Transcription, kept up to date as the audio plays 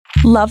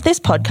Love this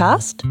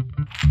podcast?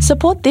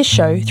 Support this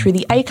show through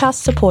the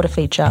Acast supporter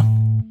feature.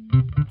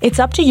 It's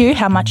up to you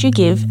how much you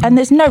give, and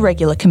there's no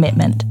regular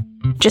commitment.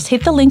 Just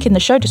hit the link in the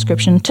show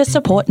description to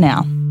support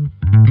now.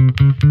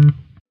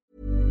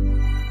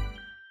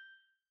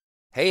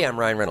 Hey, I'm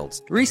Ryan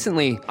Reynolds.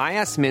 Recently, I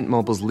asked Mint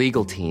Mobile's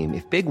legal team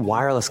if big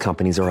wireless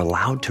companies are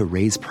allowed to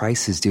raise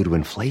prices due to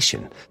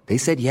inflation. They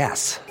said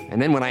yes.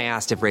 And then when I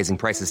asked if raising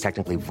prices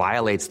technically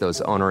violates those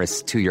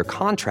onerous two-year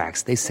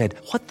contracts, they said,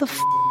 "What the f***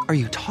 are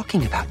you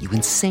talking about, you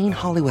insane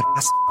Hollywood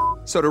ass?"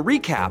 So to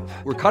recap,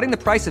 we're cutting the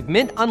price of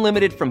Mint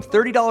Unlimited from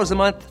 $30 a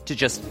month to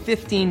just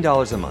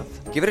 $15 a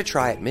month. Give it a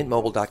try at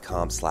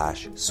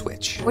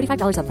mintmobile.com/switch.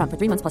 $45 up front for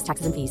 3 months plus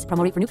taxes and fees.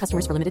 Promo rate for new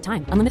customers for limited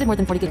time. Unlimited more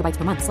than 40 gigabytes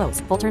per month. Slows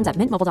full terms at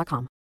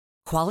mintmobile.com.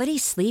 Quality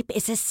sleep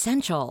is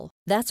essential.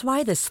 That's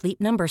why the Sleep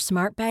Number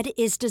Smart Bed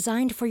is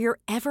designed for your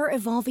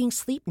ever-evolving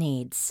sleep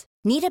needs.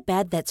 Need a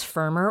bed that's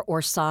firmer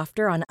or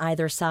softer on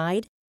either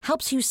side?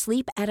 Helps you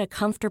sleep at a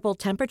comfortable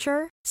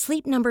temperature?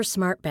 Sleep Number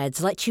Smart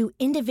Beds let you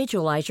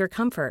individualize your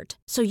comfort,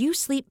 so you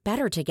sleep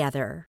better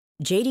together.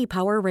 J.D.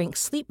 Power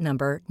ranks Sleep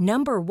Number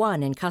number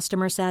 1 in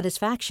customer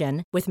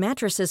satisfaction with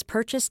mattresses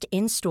purchased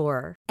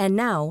in-store. And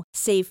now,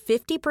 save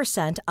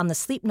 50% on the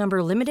Sleep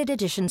Number Limited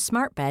Edition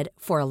Smart Bed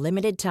for a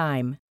limited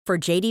time. For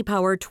J.D.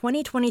 Power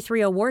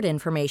 2023 award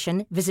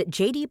information, visit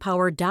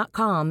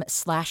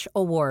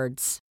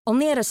jdpower.com/awards.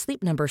 Only at a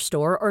Sleep Number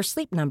store or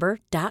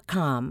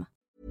sleepnumber.com.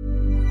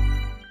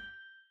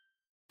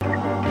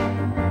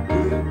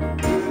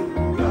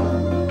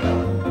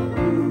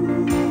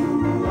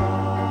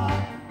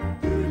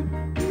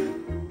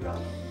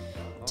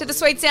 To the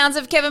sweet sounds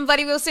of Kevin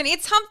Bloody Wilson,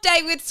 it's Hump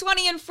Day with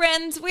Swanee and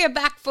friends. We are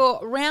back for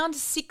round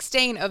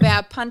 16 of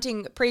our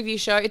punting preview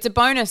show. It's a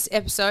bonus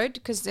episode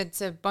because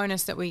it's a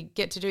bonus that we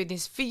get to do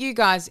this for you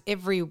guys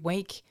every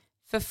week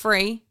for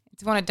free.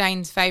 It's one of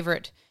Dane's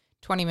favourite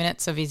 20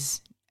 minutes of his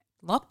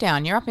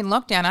lockdown. You're up in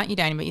lockdown, aren't you,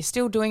 Dane? But you're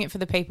still doing it for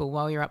the people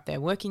while you're up there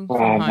working from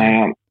home.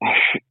 Man.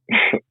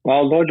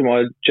 Well, Lord,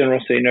 my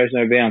generosity knows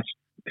no bounds.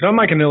 Can I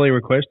make an early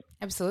request?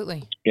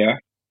 Absolutely. Yeah.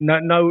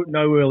 No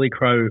early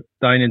crow,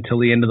 Dane, until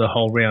the end of the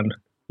whole round.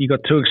 You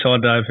got too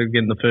excited over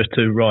getting the first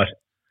two right.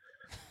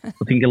 I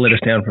think you'll let us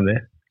down from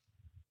there.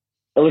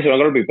 Listen, I've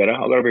got to be better.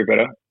 Got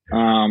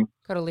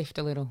to lift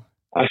a little.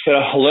 I said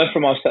I learned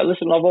from myself.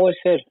 Listen, I've always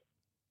said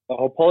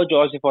I'll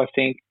apologise if I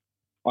think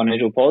I need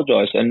to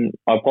apologise, and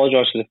I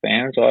apologise to the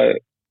fans. I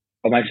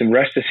made some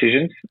rash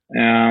decisions.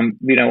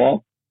 You know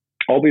what?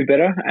 I'll be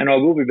better, and I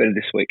will be better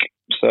this week.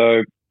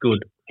 So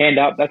good. Hand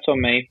up. That's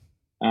on me.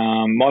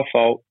 My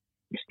fault.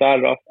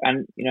 Started off,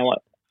 and you know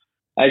what?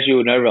 As you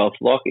would know, Ralph,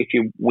 like if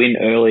you win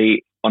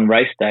early on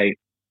race day,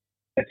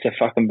 it's a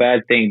fucking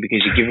bad thing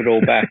because you give it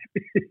all back.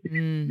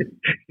 You'd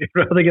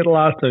rather get the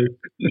last two.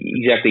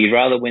 Exactly. You'd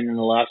rather win than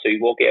the last two. You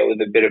walk out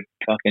with a bit of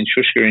fucking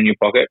shushka in your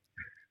pocket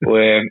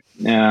where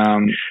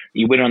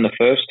you win on the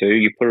first two,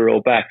 you put it all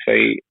back.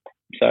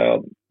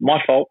 So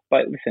my fault.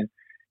 But listen,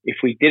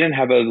 if we didn't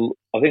have I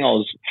think I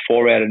was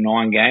 4 out of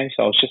 9 games,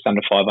 so I was just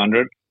under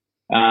 500.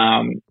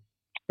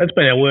 That's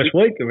been our worst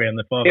week around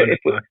the 500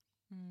 mark.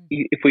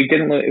 If we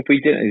didn't,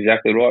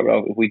 exactly right,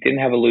 Ralph. If we didn't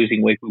have a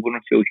losing week, we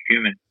wouldn't feel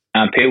human.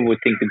 People would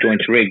think the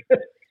joint's rigged.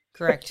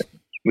 Correct.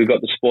 We've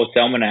got the Sports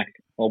Almanac.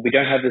 Well, we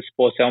don't have the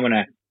Sports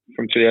Almanac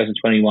from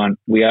 2021.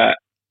 We are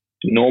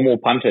normal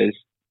punters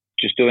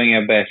just doing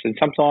our best. And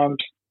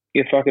sometimes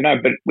you fucking know,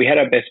 but we had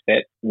our best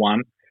bet,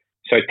 one.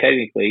 So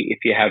technically,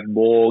 if you have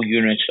more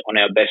units on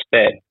our best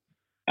bet,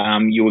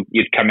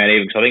 you'd come out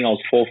even. So I think I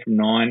was 4 from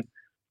 9.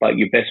 But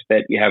your best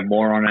bet, you have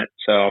more on it,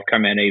 so I've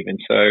come out even.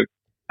 So,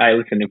 hey,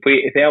 listen,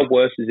 if our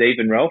worst is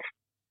even, Ralph,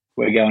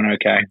 we're going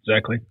okay.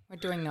 Exactly. We're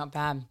doing not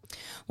bad.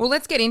 Well,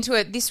 let's get into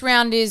it. This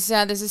round is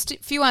there's a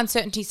few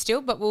uncertainties still,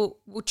 but we'll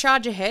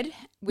charge ahead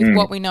with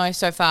what we know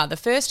so far. The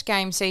first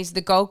game sees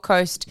the Gold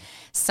Coast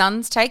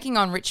Suns taking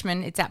on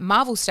Richmond. It's at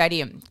Marvel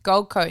Stadium.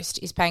 Gold Coast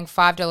is paying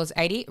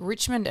 $5.80,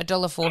 Richmond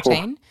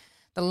 $1.14.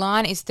 The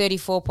line is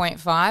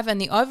 34.5, and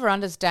the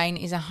over-unders, Dane,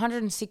 is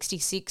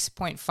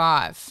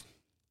 166.5.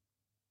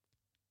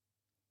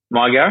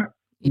 My go?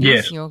 It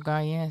yes. is your go,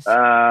 yes.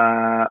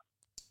 I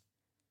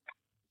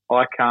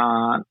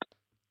can't,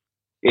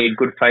 in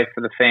good faith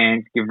for the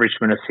fans, give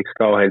Richmond a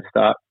 6-goal head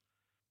start.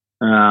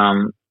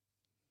 I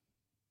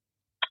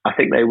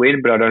think they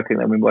win, but I don't think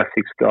they win by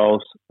 6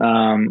 goals.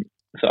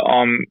 So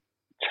I'm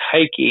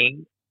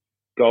taking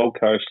Gold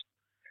Coast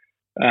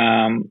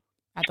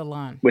at the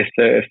line with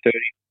the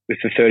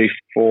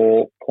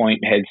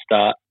 34-point head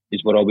start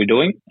is what I'll be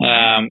doing.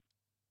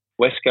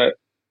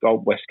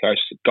 Gold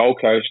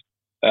Coast.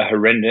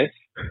 Horrendous.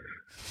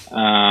 They've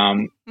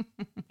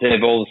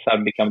all of a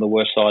sudden become the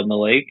worst side in the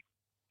league.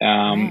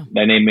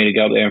 They need me to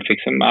go up there and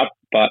fix them up,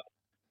 but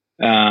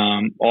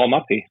I'm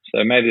up here.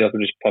 So maybe I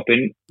could just pop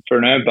in for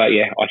an earn. But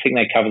yeah, I think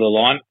they cover the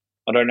line.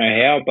 I don't know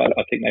how, but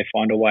I think they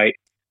find a way.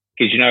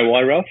 Because you know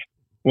why, Ralph?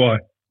 Why?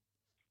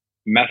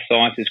 Math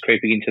science is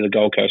creeping into the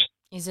Gold Coast.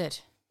 Is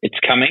it? It's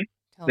coming.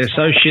 They're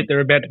so shit, they're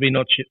about to be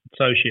not shit,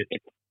 so shit.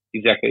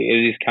 Exactly.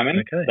 It is coming.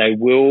 Okay. They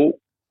will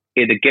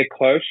either get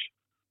close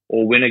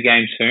or win a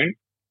game soon.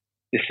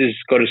 This has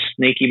got a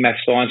sneaky math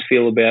science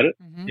feel about it.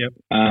 Mm-hmm. Yep.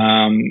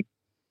 I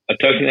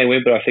don't think they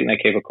win, but I think they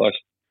keep it close.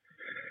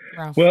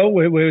 Ralph. Well,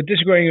 we're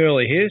disagreeing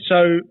early here.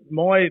 So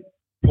my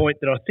point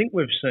that I think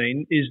we've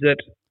seen is that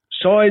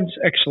sides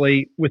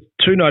actually, with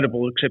two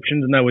notable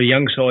exceptions, and they were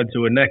young sides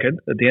who were knackered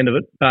at the end of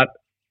it, but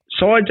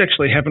sides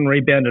actually haven't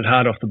rebounded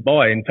hard off the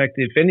bye. In fact,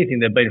 if anything,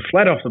 they've been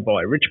flat off the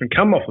bye. Richmond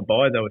come off the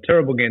bye. They were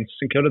terrible against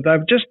St Kilda. They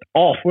were just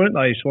off, weren't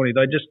they, Swanee?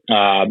 They just...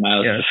 Oh,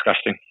 man, that's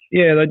disgusting.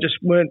 Yeah, they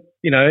just weren't,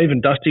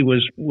 even Dusty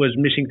was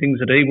missing things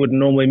that he wouldn't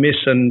normally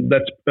miss, and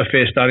that's a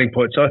fair starting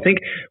point. So I think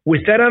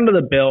with that under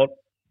the belt,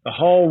 the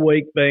whole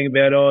week being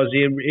about, is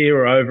the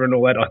era over and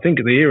all that, I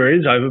think the era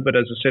is over, but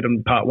as I said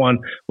in part one,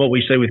 what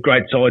we see with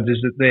great sides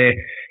is that they're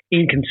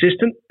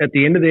inconsistent at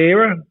the end of the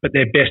era, but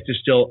their best is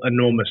still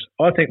enormous.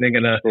 I think they're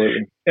going to...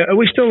 Are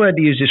we still allowed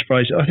to use this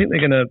phrase? I think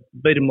they're going to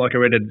beat them like a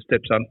redheaded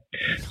stepson.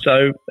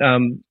 So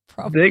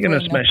they're going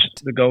to smash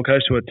the Gold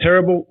Coast, who are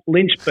terrible.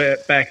 Lynch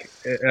back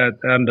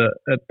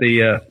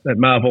at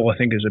Marvel, I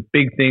think, is a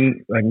big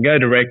thing. They can go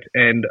direct,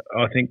 and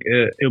I think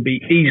it'll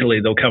be easily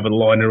they'll cover the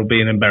line. It'll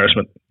be an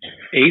embarrassment.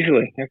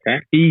 Easily,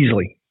 okay.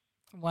 Easily.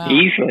 Wow.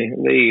 Easily.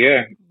 There you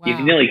go. Wow.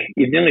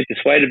 You've nearly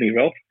persuaded me,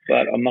 Ralph,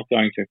 but I'm not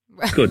going to.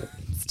 Good.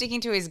 Sticking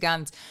to his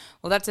guns.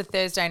 Well, that's a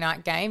Thursday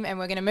night game, and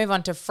we're going to move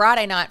on to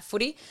Friday night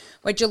footy,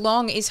 where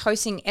Geelong is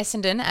hosting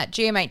Essendon at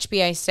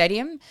GMHBA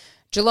Stadium.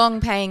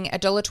 Geelong paying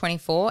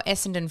 $1.24,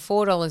 Essendon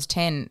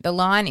 $4.10. The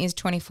line is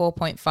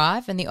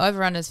 24.5, and the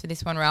over-unders for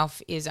this one,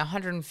 Ralph, is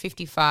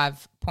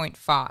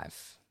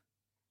 155.5.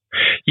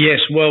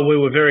 Yes, well, we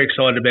were very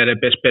excited about our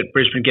best bet,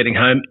 Brisbane, getting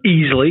home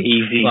easily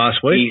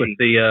last week with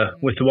the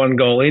one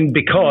goal in,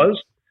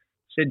 because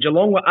said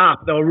Geelong were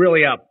up. They were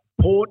really up.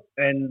 Port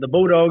and the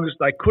Bulldogs,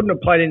 they couldn't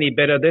have played any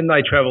better. Then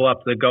they travel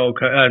up to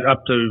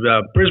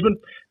Brisbane,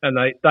 and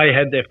they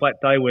had their flat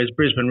day, whereas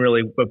Brisbane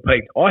really were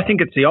peaked. I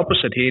think it's the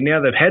opposite here.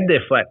 Now they've had their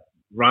flat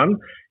run,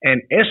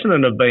 and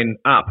Essendon have been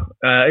up,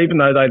 even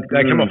though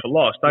they come off a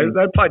loss. They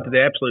played to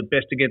their absolute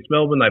best against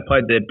Melbourne. They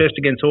played their best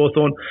against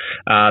Hawthorn.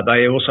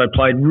 They also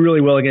played really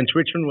well against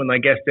Richmond when they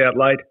gassed out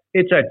late.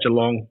 It's at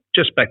Geelong.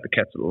 Just back the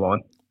Cats at the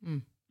line.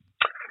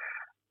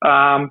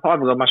 I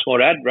haven't got much more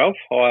to add, Ralph.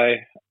 I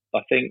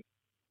think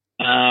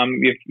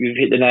you've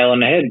hit the nail on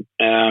the head.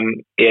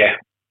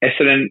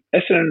 Essendon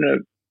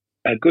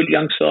are a good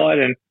young side,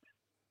 and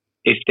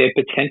if their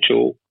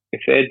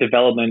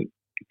development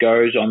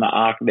goes on the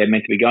arc they're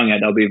meant to be going at,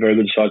 they'll be a very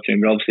good side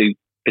team. But obviously,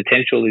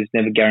 potential is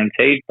never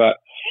guaranteed. But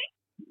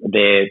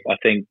I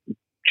think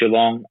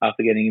Geelong,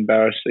 after getting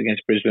embarrassed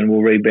against Brisbane,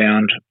 will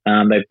rebound.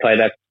 They play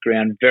that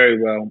ground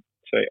very well.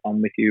 So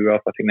I'm with you,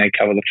 Ralph. I think they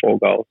cover the 4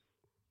 goals.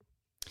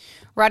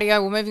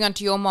 Rightio, we're moving on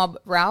to your mob,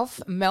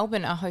 Ralph.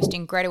 Melbourne are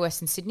hosting Greater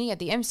Western Sydney at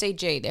the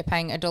MCG. They're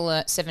paying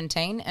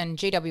 $1.17 and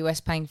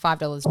GWS paying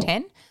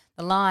 $5.10.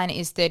 The line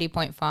is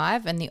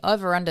 30.5 and the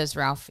over-unders,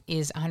 Ralph,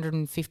 is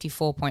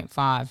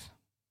 154.5.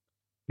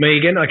 Me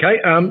again, okay.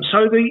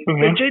 So the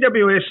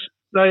GWS,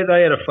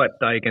 they had a flat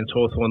day against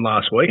Hawthorn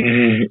last week.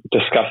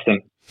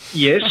 Disgusting.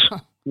 Yes,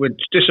 which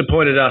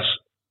disappointed us.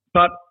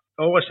 But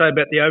I always say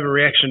about the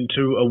overreaction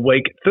to a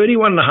week,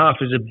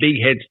 31.5 is a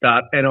big head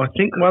start. And I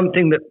think one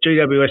thing that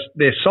GWS,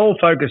 their sole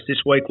focus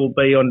this week will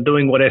be on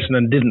doing what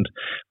Essendon didn't,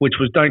 which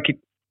was don't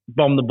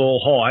bomb the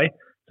ball high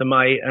to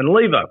May and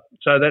Lever.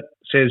 So that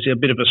says a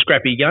bit of a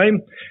scrappy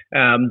game.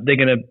 They're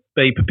going to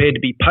be prepared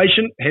to be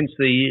patient, hence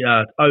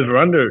the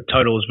over-under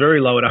total is very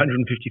low at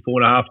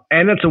 154.5,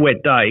 and it's a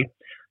wet day.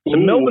 So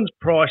Melbourne's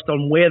priced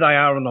on where they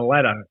are on the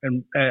ladder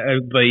and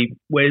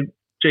where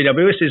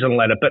GWS is on the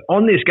ladder. But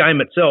on this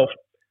game itself,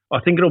 I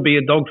think it'll be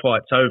a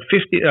dogfight. So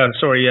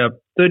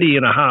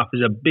 30.5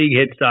 is a big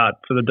head start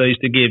for the D's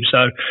to give.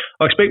 So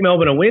I expect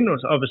Melbourne to win. I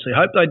obviously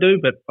hope they do,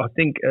 but I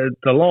think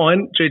the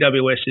line,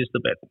 GWS is the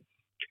bet.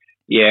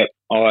 Yeah,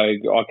 I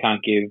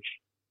can't give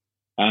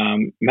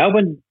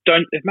Melbourne.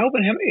 If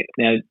Melbourne, how many?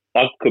 Now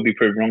I could be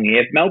proven wrong here.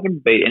 If Melbourne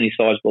beat any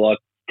size below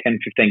 10,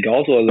 15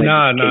 goals, or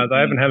no, they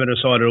haven't had a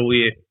side all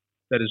year.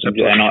 That is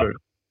absolutely true.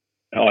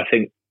 I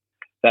think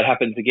that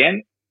happens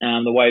again.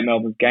 The way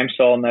Melbourne's game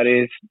style and that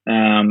is,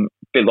 a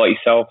bit like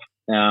yourself.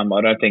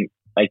 I don't think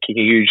they kick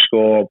a huge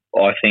score.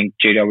 I think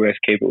GWS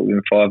keep it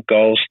within 5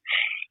 goals.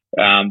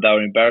 They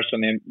were embarrassed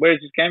on them. Where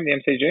is this game? The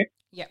MCG?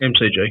 Yeah.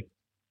 MCG.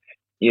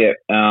 Yeah.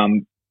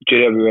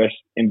 GWS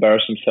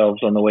embarrassed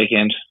themselves on the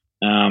weekend.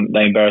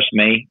 They embarrassed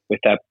me with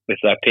that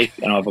pick,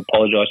 and I've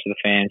apologised to the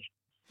fans.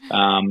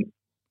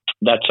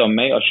 That's on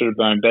me. I should have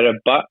known better,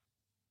 but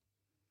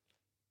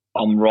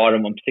I'm right.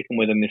 I'm sticking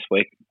with them this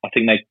week. I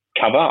think they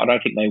cover. I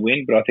don't think they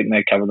win, but I think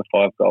they cover the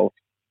 5 goals.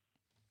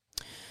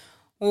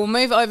 We'll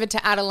move over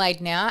to Adelaide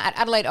now. At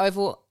Adelaide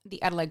Oval,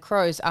 the Adelaide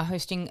Crows are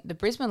hosting the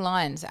Brisbane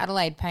Lions.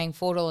 Adelaide paying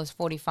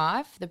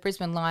 $4.45. The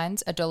Brisbane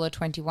Lions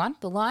 $1.21.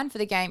 The line for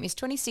the game is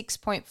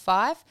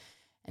 26.5.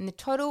 And the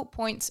total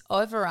points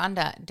over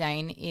under,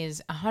 Dane,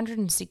 is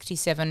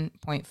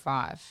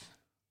 167.5.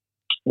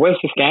 Where's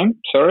this game?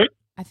 Sorry?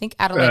 I think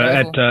Adelaide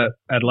Oval. At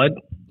Adelaide.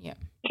 Yeah.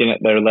 Do you know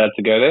they're allowed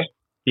to go there?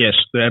 Yes,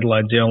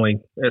 Adelaide's the only,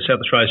 South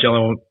Australia's the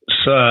only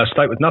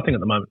state with nothing at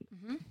the moment.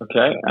 Mm-hmm.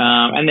 Okay.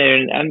 And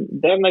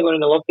haven't they gone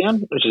into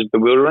lockdown, which is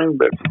bewildering,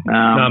 but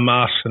no,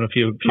 masks and a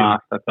few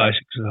masks,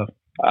 basic stuff.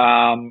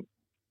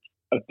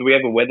 Do we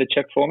have a weather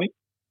check for me?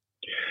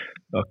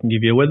 I can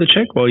give you a weather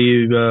check while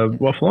you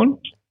waffle on.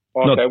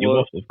 Okay, Not your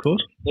waffle, of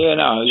course. Yeah,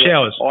 no.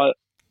 Showers.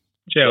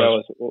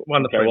 Showers.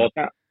 Wonderful.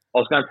 Okay, I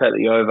was going to take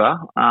the over,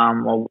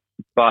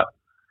 but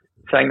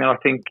saying that I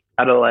think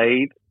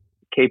Adelaide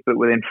keep it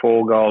within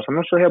 4 goals. I'm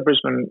not sure how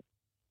Brisbane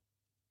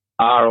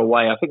are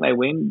away. I think they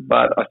win,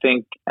 but I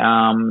think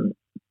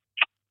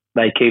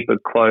they keep it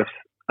close.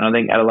 And I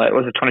think Adelaide,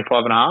 was it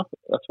 25.5?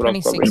 That's what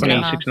I've got.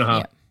 26.5.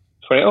 Yeah.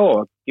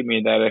 Oh, give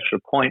me that extra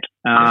point.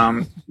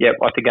 Yep,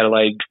 I think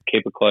Adelaide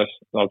keep it close.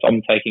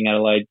 I'm taking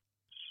Adelaide.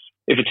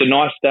 If it's a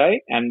nice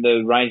day and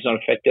the rain's not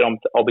affected,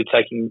 I'll be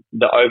taking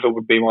the over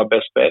would be my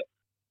best bet.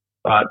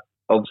 But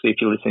obviously, if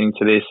you're listening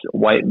to this,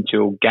 wait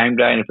until game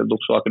day, and if it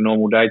looks like a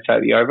normal day,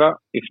 take the over.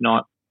 If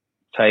not,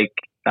 take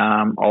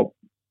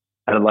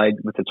Adelaide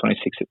with the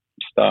 26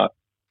 start.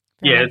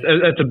 Yeah,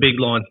 it's a big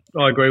line.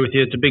 I agree with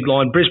you. It's a big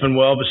line. Brisbane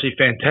were obviously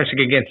fantastic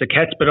against the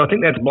Cats, but I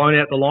think that's blown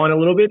out the line a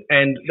little bit,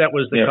 and that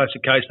was the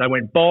classic case. They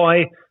went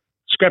by,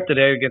 scrapped it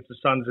out against the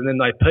Suns, and then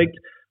they peaked.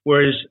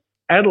 Whereas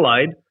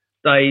Adelaide,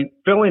 they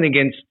fell in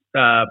against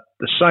the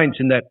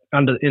Saints in the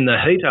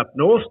heat up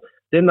north.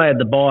 Then they had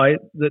the bye.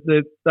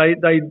 They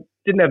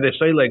didn't have their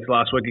sea legs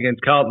last week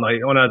against Carlton. I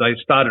know they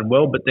started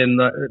well, but then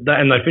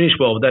they finished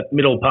well. That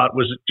middle part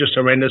was just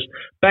horrendous.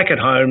 Back at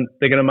home,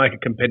 they're going to make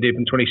it competitive,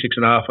 and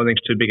 26.5, I think,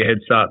 is too big a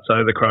head start.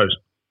 So the Crows.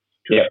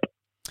 Yeah.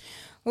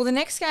 Well, the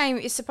next game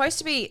is supposed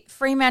to be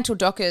Fremantle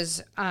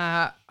Dockers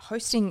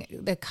hosting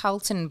the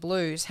Carlton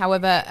Blues.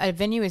 However, a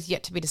venue is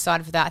yet to be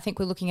decided for that. I think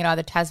we're looking at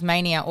either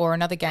Tasmania or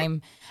another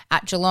game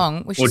at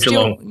Geelong. We should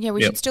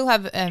still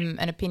have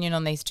an opinion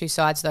on these two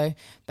sides, though,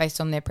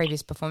 based on their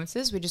previous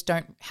performances. We just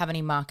don't have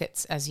any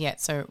markets as yet.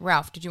 So,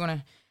 Ralph, did you want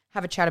to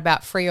have a chat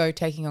about Freo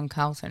taking on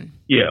Carlton?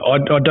 Yeah, I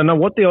don't know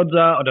what the odds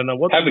are. I don't know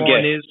what the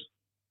line is.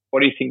 What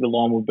do you think the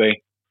line will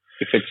be?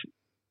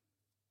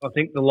 I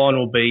think the line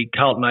will be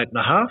Carlton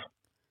 8.5.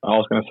 I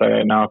was going to say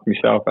 8.5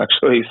 myself,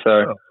 actually.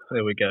 So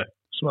there we go.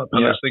 Smart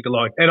punters think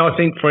alike. And I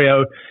think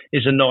Freo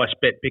is a nice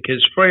bet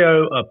because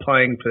Freo are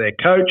playing for their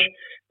coach.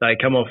 They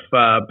come off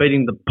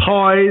beating the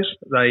Pies.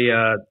 They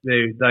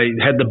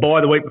had the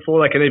bye the week before.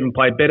 They can even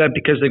play better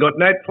because they got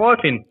Nat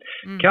Fyfe in.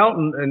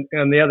 Carlton, and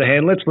on the other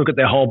hand, let's look at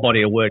their whole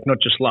body of work,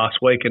 not just last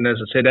week. And as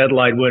I said,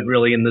 Adelaide weren't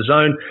really in the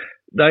zone.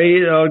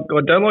 I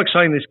don't like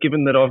saying this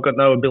given that I've got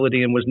no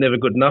ability and was never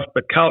good enough,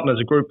 but Carlton as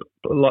a group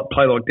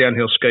play like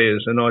downhill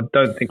skiers, and I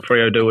don't think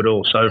Freo do at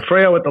all. So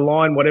Freo at the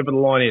line, whatever the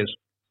line is.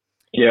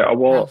 Yeah,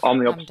 well, I'm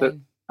the opposite.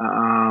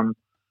 I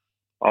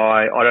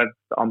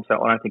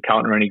don't think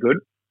Carlton are any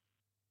good,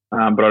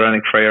 but I don't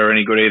think Freo are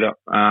any good either.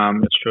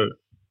 That's true.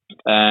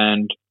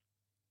 And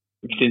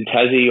it's in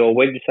Tassie, or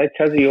where did you say?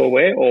 Tassie or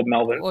where? Or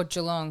Melbourne? Or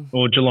Geelong.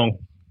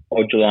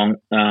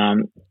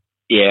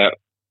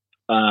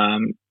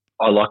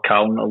 I like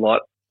Carlton a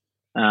lot.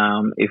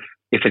 If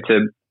it's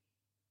a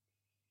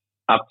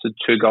up to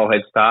 2-goal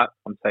head start,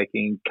 I'm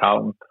taking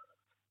Carlton.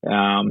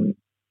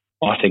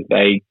 I think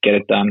they get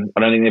it done. I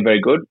don't think they're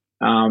very good.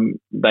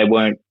 They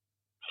weren't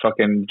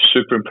fucking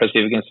super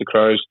impressive against the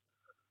Crows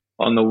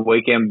on the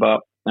weekend,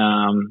 but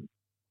I'm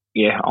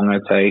going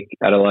to take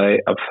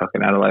Adelaide. I'm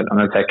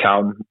going to take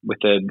Carlton with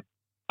the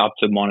up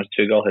to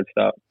 -2-goal head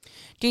start.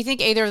 Do you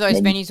think either of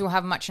those venues will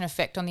have much an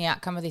effect on the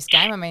outcome of this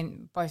game? I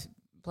mean, both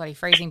bloody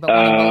freezing, but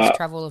one involves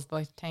travel of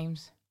both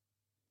teams.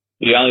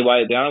 The only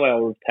way I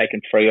would have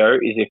taken Freo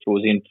is if it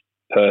was in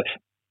Perth.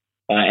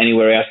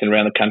 Anywhere else and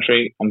around the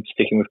country, I'm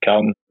sticking with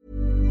Carlton.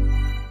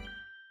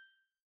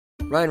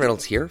 Ryan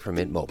Reynolds here from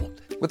Mint Mobile.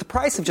 With the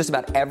price of just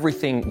about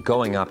everything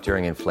going up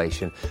during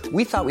inflation,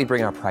 we thought we'd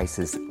bring our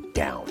prices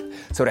down.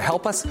 So to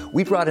help us,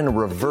 we brought in a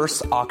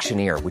reverse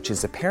auctioneer, which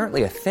is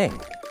apparently a thing.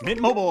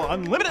 Mint Mobile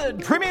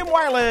Unlimited Premium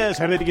Wireless.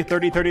 How to get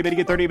 30, 30, bit to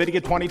get 30, bit to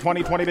get 20,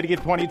 20, 20, bit to get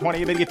 20,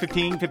 20, bit to get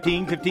 15,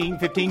 15, 15,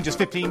 15, just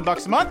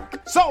 $15 a month?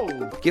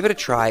 Sold! Give it a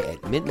try at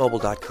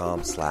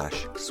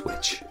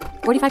mintmobile.com/switch.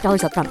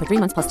 $45 up front for 3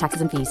 months plus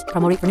taxes and fees.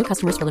 Promo rate for new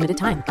customers for limited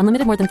time.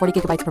 Unlimited more than 40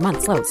 gigabytes per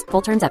month. Slows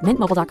full terms at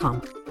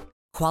mintmobile.com.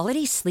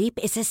 Quality sleep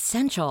is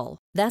essential.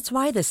 That's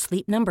why the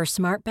Sleep Number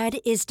Smart Bed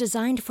is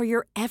designed for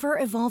your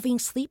ever-evolving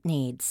sleep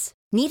needs.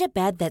 Need a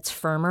bed that's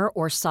firmer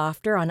or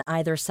softer on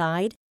either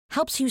side?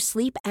 Helps you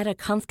sleep at a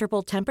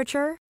comfortable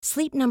temperature?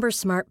 Sleep Number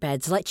Smart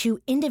Beds let you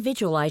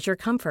individualize your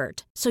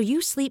comfort, so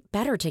you sleep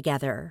better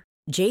together.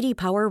 J.D.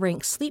 Power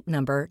ranks Sleep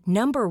Number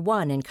number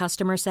 1 in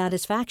customer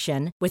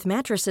satisfaction with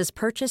mattresses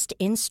purchased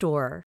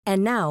in-store.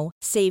 And now,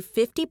 save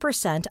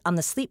 50% on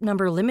the Sleep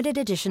Number Limited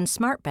Edition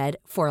Smart Bed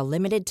for a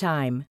limited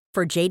time.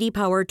 For J.D.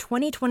 Power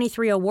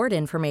 2023 award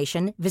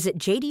information, visit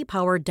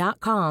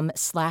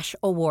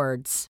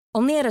jdpower.com/awards.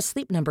 Only at a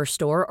Sleep Number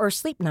store or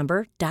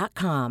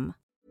sleepnumber.com.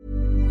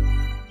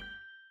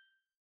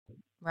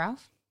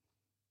 Ralph?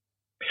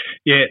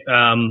 Yeah,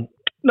 I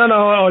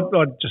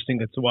just think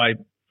that's the way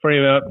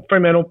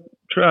Fremantle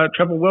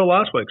travelled well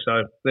last week,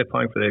 so they're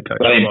playing for their coach.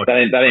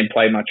 They didn't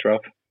play much,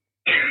 Ralph.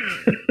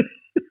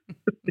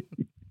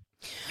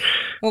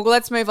 Well,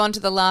 let's move on to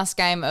the last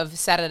game of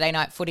Saturday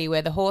night footy,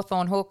 where the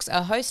Hawthorn Hawks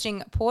are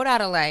hosting Port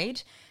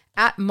Adelaide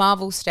at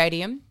Marvel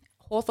Stadium.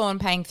 Hawthorn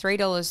paying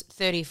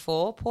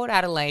 $3.34. Port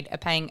Adelaide are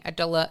paying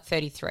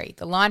 $1.33.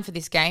 The line for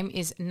this game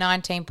is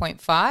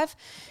 19.5,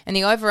 and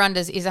the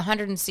over-unders is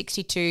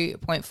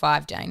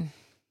 162.5, Dane.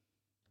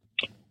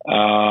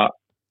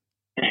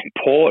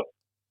 Port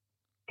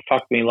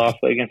fucked me last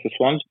week against the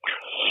Swans.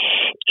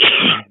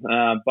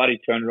 Buddy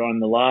turned it on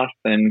in the last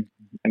and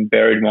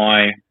buried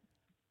my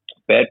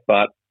bet.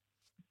 But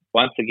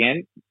once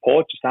again,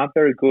 Port just aren't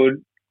very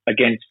good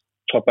against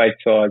top 8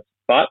 sides.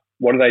 But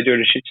what do they do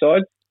to shit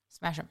sides?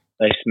 Smash them.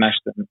 They smash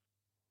them.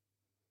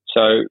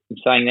 So in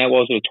saying that,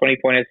 was it a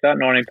 20-point head start,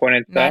 19-point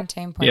head start?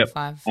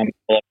 19.5. I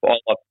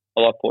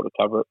like Port to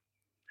cover it.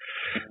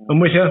 I'm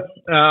with you.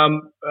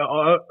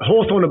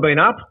 Hawthorn have been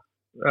up.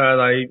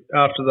 They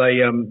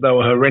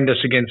were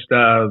horrendous against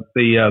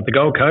the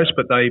Gold Coast,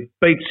 but they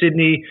beat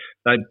Sydney.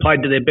 They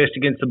played to their best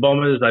against the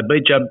Bombers. They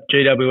beat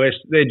GWS.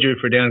 They're due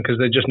for a down because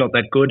they're just not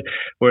that good.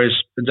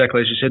 Whereas,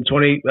 exactly as you said,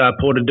 Swanee,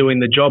 Port are doing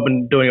the job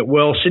and doing it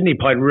well. Sydney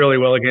played really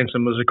well against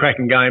them. It was a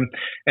cracking game.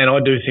 And I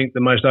do think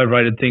the most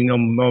overrated thing, I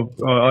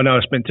know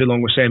I spent too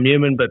long with Sam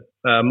Newman, but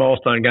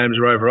milestone games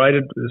are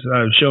overrated.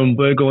 Sean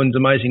Burgoyne's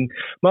amazing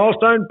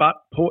milestone,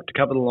 but Port to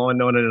cover the line,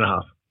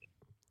 19.5.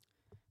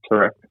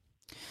 Correct.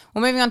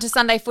 Well, moving on to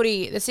Sunday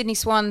footy, the Sydney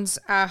Swans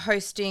are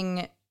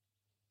hosting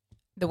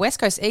the West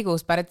Coast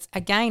Eagles, but it's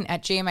again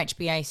at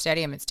GMHBA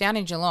Stadium. It's down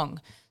in Geelong.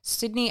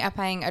 Sydney are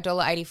paying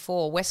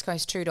 $1.84, West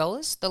Coast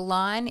 $2. The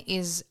line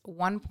is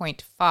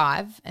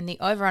 1.5, and the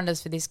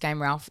over-unders for this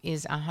game, Ralph,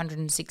 is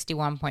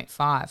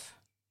 161.5.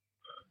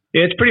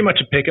 Yeah, it's pretty much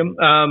a pick'em.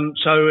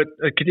 So at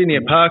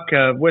Cardinia Park,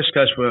 West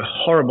Coast were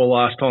horrible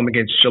last time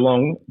against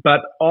Geelong. But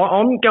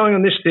I'm going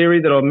on this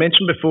theory that I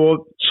mentioned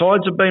before.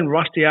 Sides have been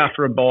rusty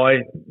after a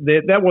bye.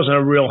 That wasn't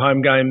a real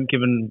home game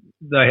given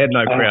they had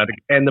no crowd.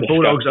 And the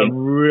Bulldogs are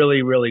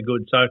really, really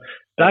good. So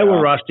they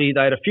were rusty.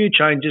 They had a few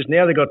changes.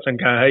 Now they've got some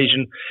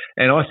cohesion.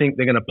 And I think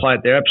they're going to play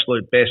at their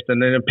absolute best.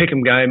 And in a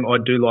pick'em game, I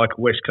do like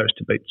West Coast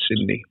to beat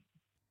Sydney.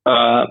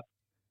 I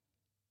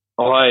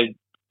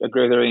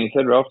agree with everything you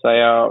said, Ralph.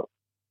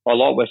 I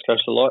like West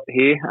Coast a lot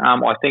here.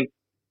 I think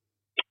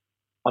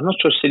I'm not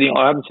sure Sydney.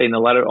 I haven't seen the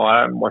ladder.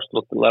 I haven't looked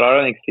at the ladder. I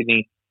don't think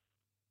Sydney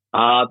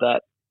are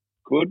that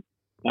good.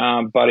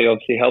 Buddy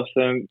obviously helps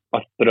them.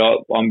 But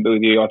I'm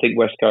with you. I think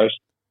West Coast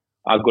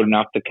are good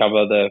enough to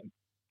cover the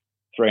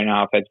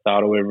 3.5 head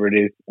start or whatever it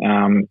is.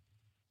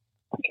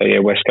 So yeah,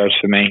 West Coast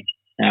for me.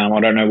 I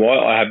don't know why.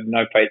 I have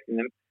no faith in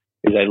them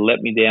because they let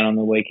me down on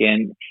the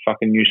weekend.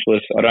 Fucking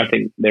useless. I don't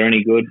think they're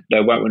any good.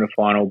 They won't win a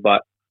final,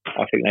 but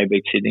I think they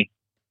beat Sydney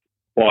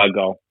by a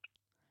goal.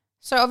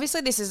 So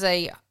obviously this is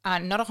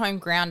not a home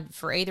ground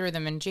for either of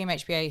them, and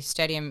GMHBA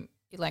Stadium,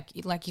 like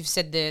you've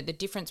said, the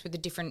difference with the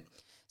different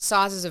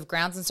sizes of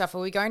grounds and stuff.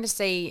 Are we going to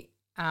see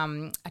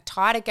a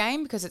tighter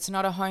game because it's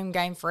not a home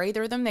game for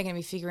either of them? They're going to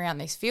be figuring out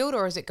this field,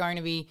 or is it going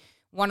to be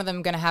one of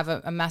them going to have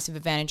a massive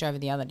advantage over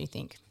the other, do you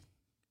think?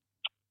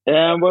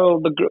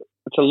 Well,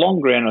 it's a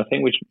long ground, I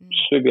think, which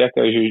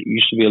Subiaco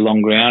used to be a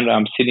long ground.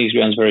 Sydney's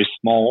ground is very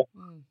small,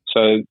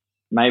 so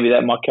maybe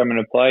that might come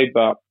into play,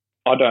 but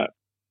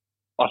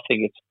I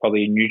think it's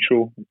probably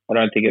neutral. I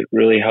don't think it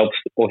really helps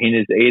or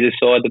hinders either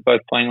side. They're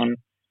both playing on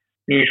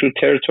neutral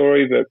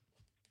territory, but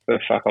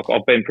fuck,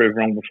 I've been proven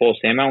wrong before,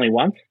 Sam. Only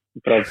once,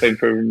 but I've been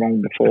proven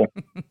wrong before.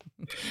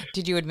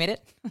 Did you admit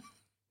it?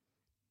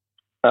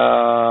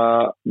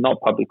 Not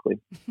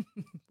publicly.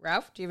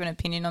 Ralph, do you have an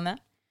opinion on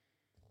that?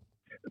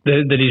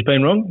 That he's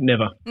been wrong?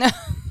 Never.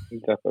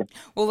 Exactly.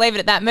 We'll leave it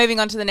at that. Moving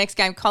on to the next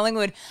game,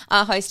 Collingwood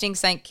are hosting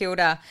St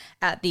Kilda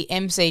at the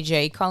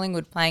MCG.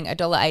 Collingwood playing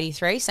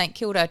 $1.83, St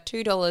Kilda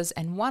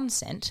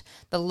 $2.01.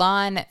 The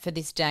line for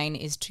this, Dane,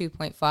 is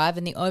 2.5,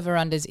 and the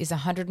over-unders is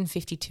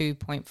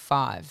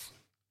 152.5.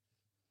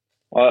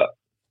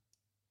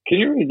 Can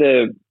you read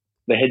the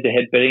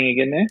head-to-head betting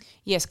again there?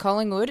 Yes,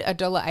 Collingwood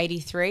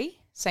 $1.83,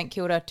 St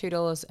Kilda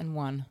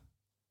 $2.01.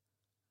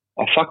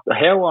 Oh, fuck.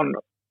 How on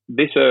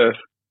this earth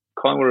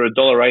Collingwood are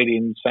 $1.80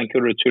 and St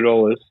Kilda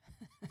 $2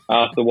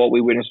 after what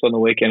we witnessed on the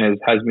weekend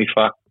has me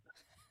fucked.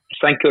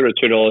 St Kilda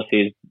 $2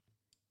 is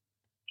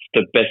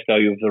the best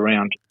value of the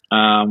round.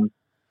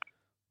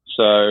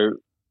 So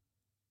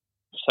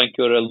St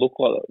Kilda look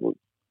like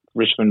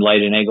Richmond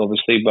laid an egg,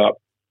 obviously, but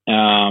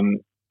I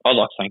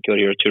like St Kilda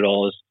here at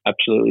 $2.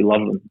 Absolutely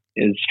love them.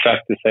 It's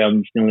fact to say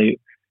I'm nearly.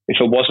 If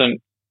it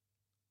wasn't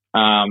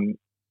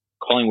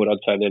Collingwood,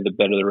 I'd say they're the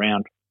better of the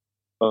round,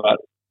 but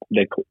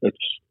it's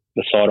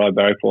the side I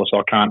barrack for, so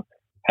I can't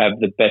have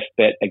the best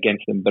bet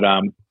against them. But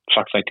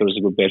fuck, St Kilda's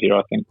a good bet here,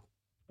 I think.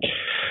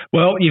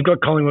 Well, you've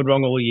got Collingwood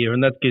wrong all year,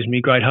 and that gives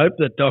me great hope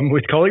that I'm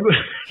with Collingwood.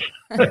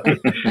 I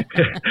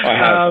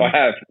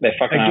have. They're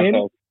fucking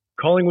assholes.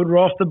 Collingwood were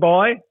off the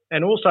bye,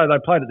 and also they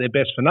played at their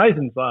best for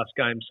Nathan's last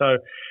game. So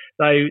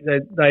they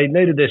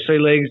needed their sea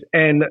legs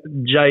and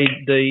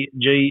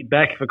JDG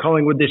back for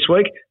Collingwood this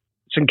week.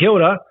 St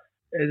Kilda,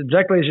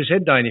 exactly as you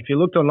said, Dane. If you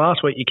looked on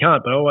last week, you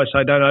can't. But I always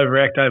say don't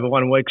overreact over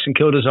 1 week. St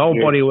Kilda's whole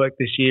body of work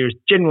this year has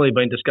generally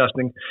been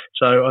disgusting.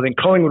 So I think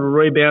Collingwood will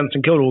rebound.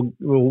 St Kilda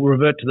will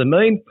revert to the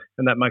mean,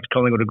 and that makes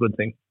Collingwood a good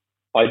thing.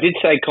 I did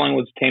say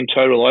Collingwood's team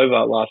total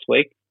over last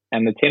week,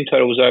 and the team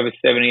total was over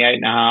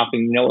 78.5,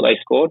 and you know what they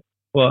scored?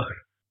 What?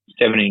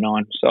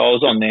 79. So I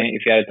was on there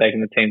if you had taken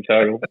the team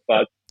total.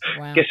 But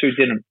guess who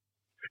didn't?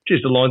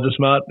 Just the lines are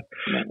smart.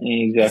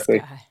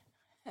 Exactly.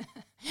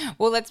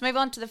 Well, let's move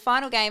on to the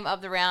final game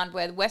of the round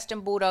where the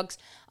Western Bulldogs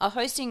are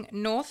hosting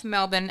North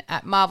Melbourne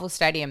at Marvel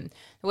Stadium.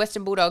 The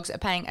Western Bulldogs are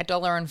paying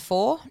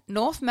 $1.04.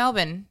 North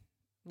Melbourne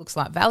looks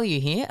like value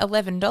here,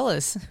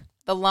 $11.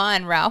 The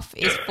line, Ralph,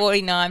 is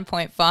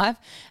 49.5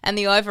 and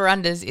the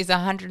over-unders is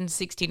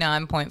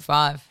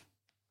 169.5.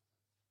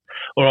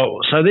 All right,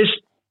 so this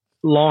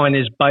line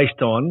is based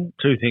on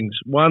two things.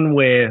 One,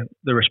 where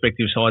the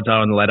respective sides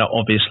are on the ladder,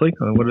 obviously.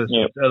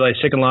 Are they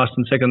second last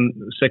and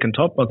second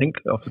top, I think,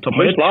 off the top of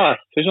my head? Who's last?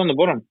 Who's on the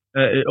bottom?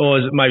 Or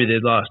is it maybe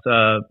they're last?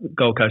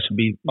 Gold Coast would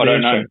be... I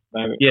don't know.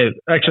 Maybe. Yeah,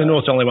 actually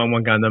North's only won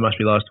one game. They must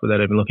be last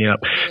without even looking up.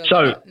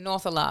 So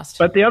North are last.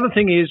 But the other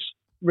thing is,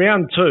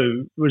 round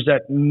two was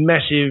that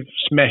massive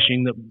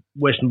smashing that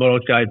Western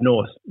Bulldogs gave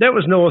North. That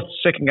was North's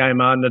second game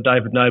under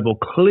David Noble.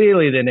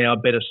 Clearly they're now a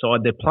better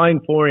side. They're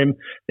playing for him.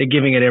 They're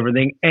giving it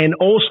everything. And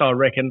also I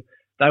reckon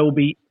they will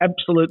be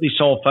absolutely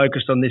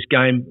sole-focused on this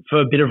game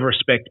for a bit of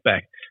respect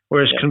back.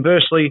 Whereas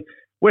conversely,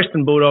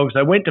 Western Bulldogs,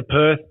 they went to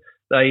Perth.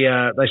 They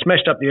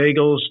smashed up the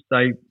Eagles.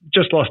 They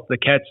just lost to the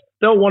Cats.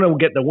 They'll want to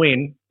get the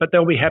win, but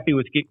they'll be happy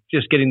with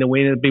just getting the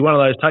win. It'll be one of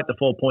those, take the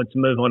 4 points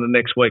and move on to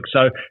next week.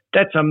 So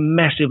that's a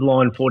massive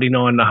line,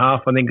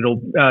 49.5. I think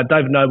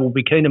David Noble will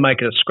be keen to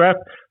make it a scrap.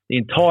 The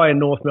entire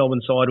North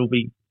Melbourne side will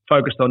be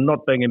focused on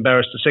not being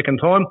embarrassed a second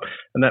time,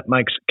 and that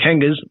makes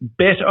Kangas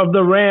bet of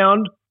the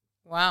round.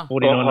 Wow.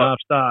 49.5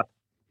 start.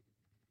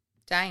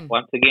 Dane.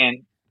 Once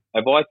again,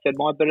 have I said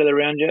my bet of the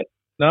round yet?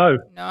 No,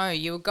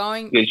 you were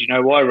going... Because you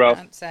know why, Ralph?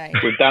 Can't say.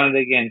 We've done it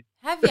again.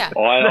 Have you?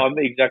 I'm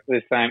exactly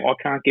the same. I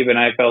can't give an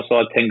AFL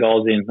side 10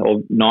 goals in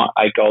or not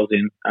 8 goals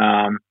in.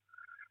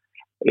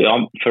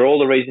 For all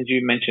the reasons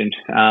you mentioned,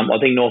 I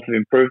think North have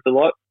improved a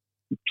lot.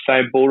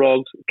 Same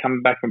Bulldogs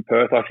coming back from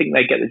Perth. I think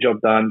they get the job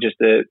done. Just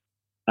a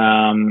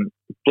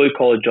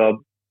blue-collar job,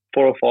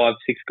 4 or 5,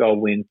 6 goal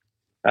win.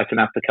 That's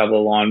enough to cover the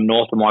line.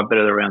 North of my bet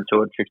of the round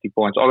 2 at 50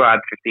 points. I'll go at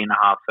 50.5.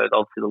 So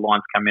obviously the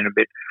lines come in a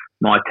bit.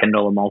 My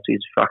 $10 multis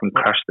fucking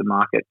crashed the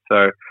market.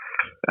 So,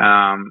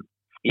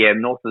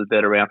 North is a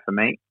better round for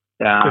me.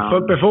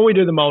 Before we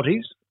do the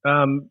multis,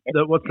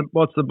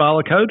 what's the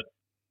Bala code?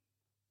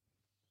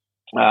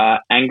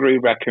 Angry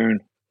Raccoon.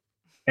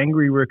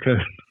 Angry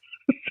Raccoon.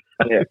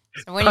 Yeah.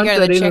 So when you go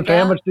to the checkout,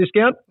 how much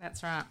discount?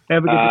 That's right. How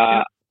big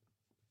discount?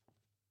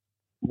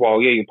 Well,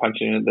 you're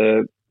punching in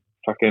the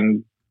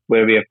fucking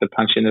wherever you have to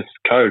punch in this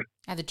code.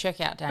 At the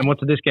checkout, Dane. And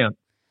what's the discount?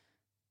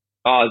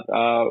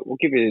 We'll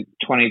give you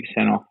 20%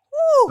 off.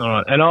 All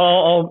right, and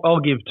I'll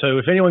give 2.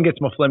 If anyone gets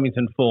my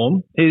Flemington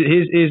form,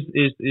 here's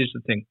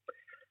the thing.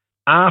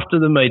 After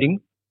the meeting,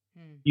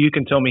 you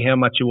can tell me how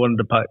much you wanted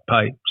to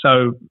pay.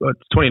 So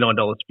it's $29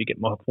 if you get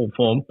my full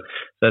form. So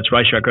that's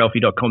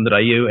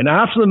racetrackralphie.com.au. And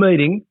after the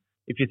meeting,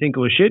 if you think it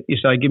was shit, you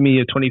say, give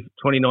me a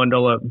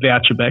 $29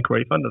 voucher back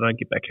refund. I don't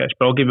get back cash,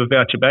 but I'll give a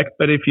voucher back.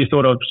 But if you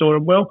thought I sort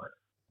of well,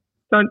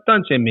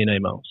 don't send me an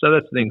email. So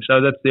that's the thing.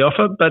 So that's the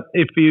offer. But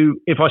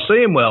if I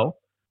see him well,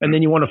 and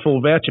then you want a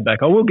full voucher back,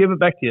 I will give it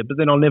back to you, but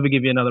then I'll never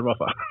give you another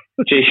offer.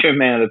 Gee, you're a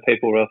man of the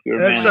people, Ralph.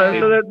 You're a man of the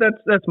people. So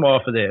that's my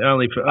offer there,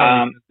 only for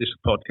this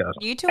podcast.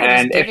 You two are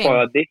just giving.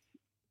 FYI,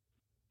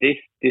 this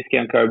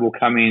discount code will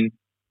come in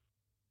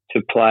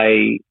to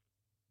play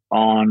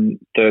on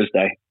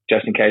Thursday,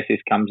 just in case this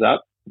comes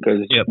up,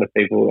 because the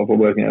people who are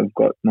working have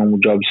got normal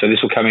jobs. So this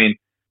will come in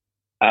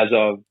as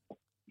of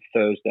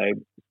Thursday.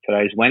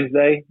 Today's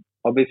Wednesday,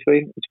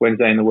 obviously. It's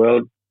Wednesday in the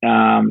world.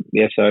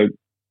 So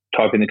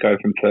type in the code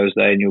from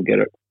Thursday and you'll get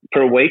it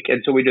for a week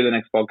until we do the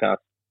next podcast.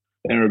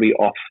 Then it'll be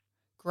off.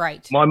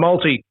 Great. My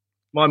multi.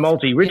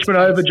 Richmond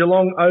over,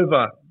 Geelong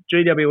over,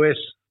 GWS.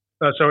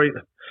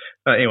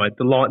 Anyway,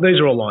 the line. These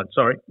are all lines.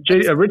 Sorry.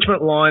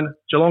 Richmond at line,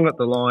 Geelong at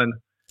the line,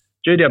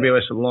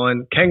 GWS at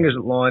line, Kangas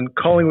at line,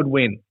 Collingwood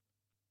win.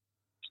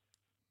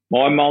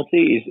 My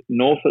multi is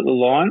North at the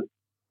line,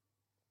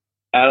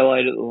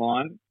 Adelaide at the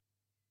line,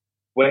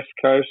 West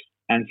Coast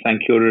and St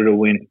Kilda to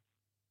win.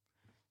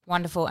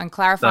 Wonderful. And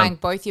clarifying,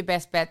 both your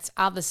best bets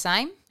are the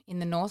same in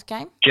the North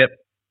game? Yep.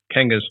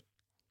 Kangas.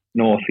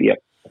 North, yep.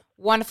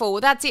 Wonderful.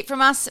 Well, that's it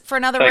from us for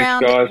another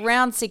round, guys.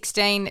 Round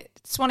 16.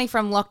 Swanee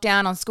from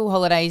lockdown on school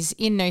holidays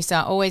in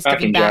Noosa, always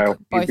giving back,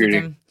 both of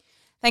them.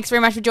 Thanks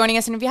very much for joining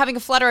us. And if you're having a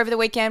flutter over the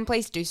weekend,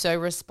 please do so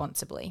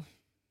responsibly.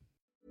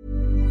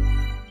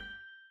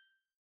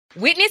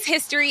 Witness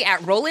history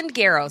at Roland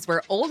Garros,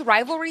 where old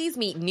rivalries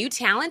meet new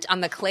talent on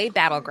the clay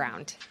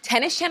battleground.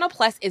 Tennis Channel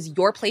Plus is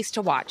your place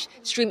to watch.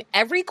 Stream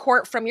every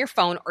court from your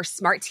phone or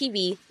smart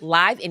TV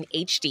live in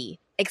HD.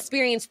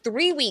 Experience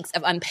 3 weeks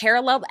of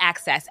unparalleled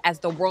access as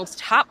the world's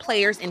top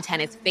players in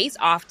tennis face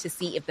off to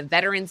see if the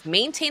veterans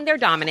maintain their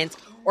dominance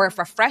or if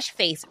a fresh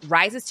face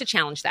rises to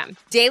challenge them.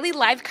 Daily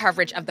live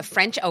coverage of the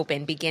French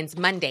Open begins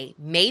Monday,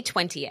 May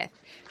 20th.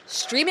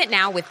 Stream it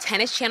now with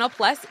Tennis Channel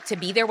Plus to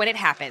be there when it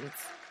happens.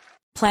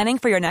 Planning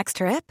for your next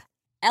trip?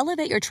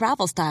 Elevate your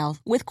travel style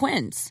with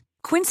Quince.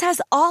 Quince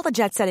has all the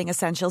jet-setting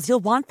essentials you'll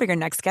want for your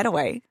next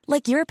getaway,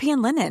 like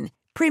European linen,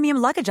 premium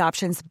luggage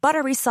options,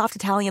 buttery soft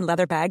Italian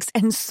leather bags,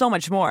 and so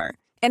much more.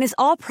 And is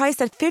all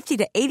priced at 50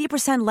 to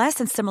 80% less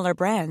than similar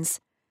brands.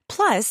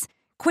 Plus,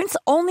 Quince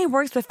only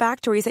works with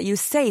factories that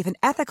use safe and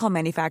ethical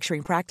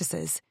manufacturing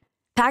practices.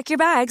 Pack your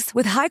bags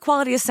with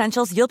high-quality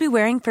essentials you'll be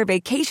wearing for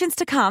vacations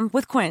to come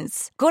with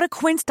Quince. Go to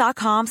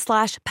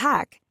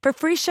quince.com/pack for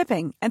free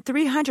shipping and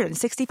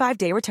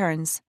 365-day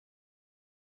returns.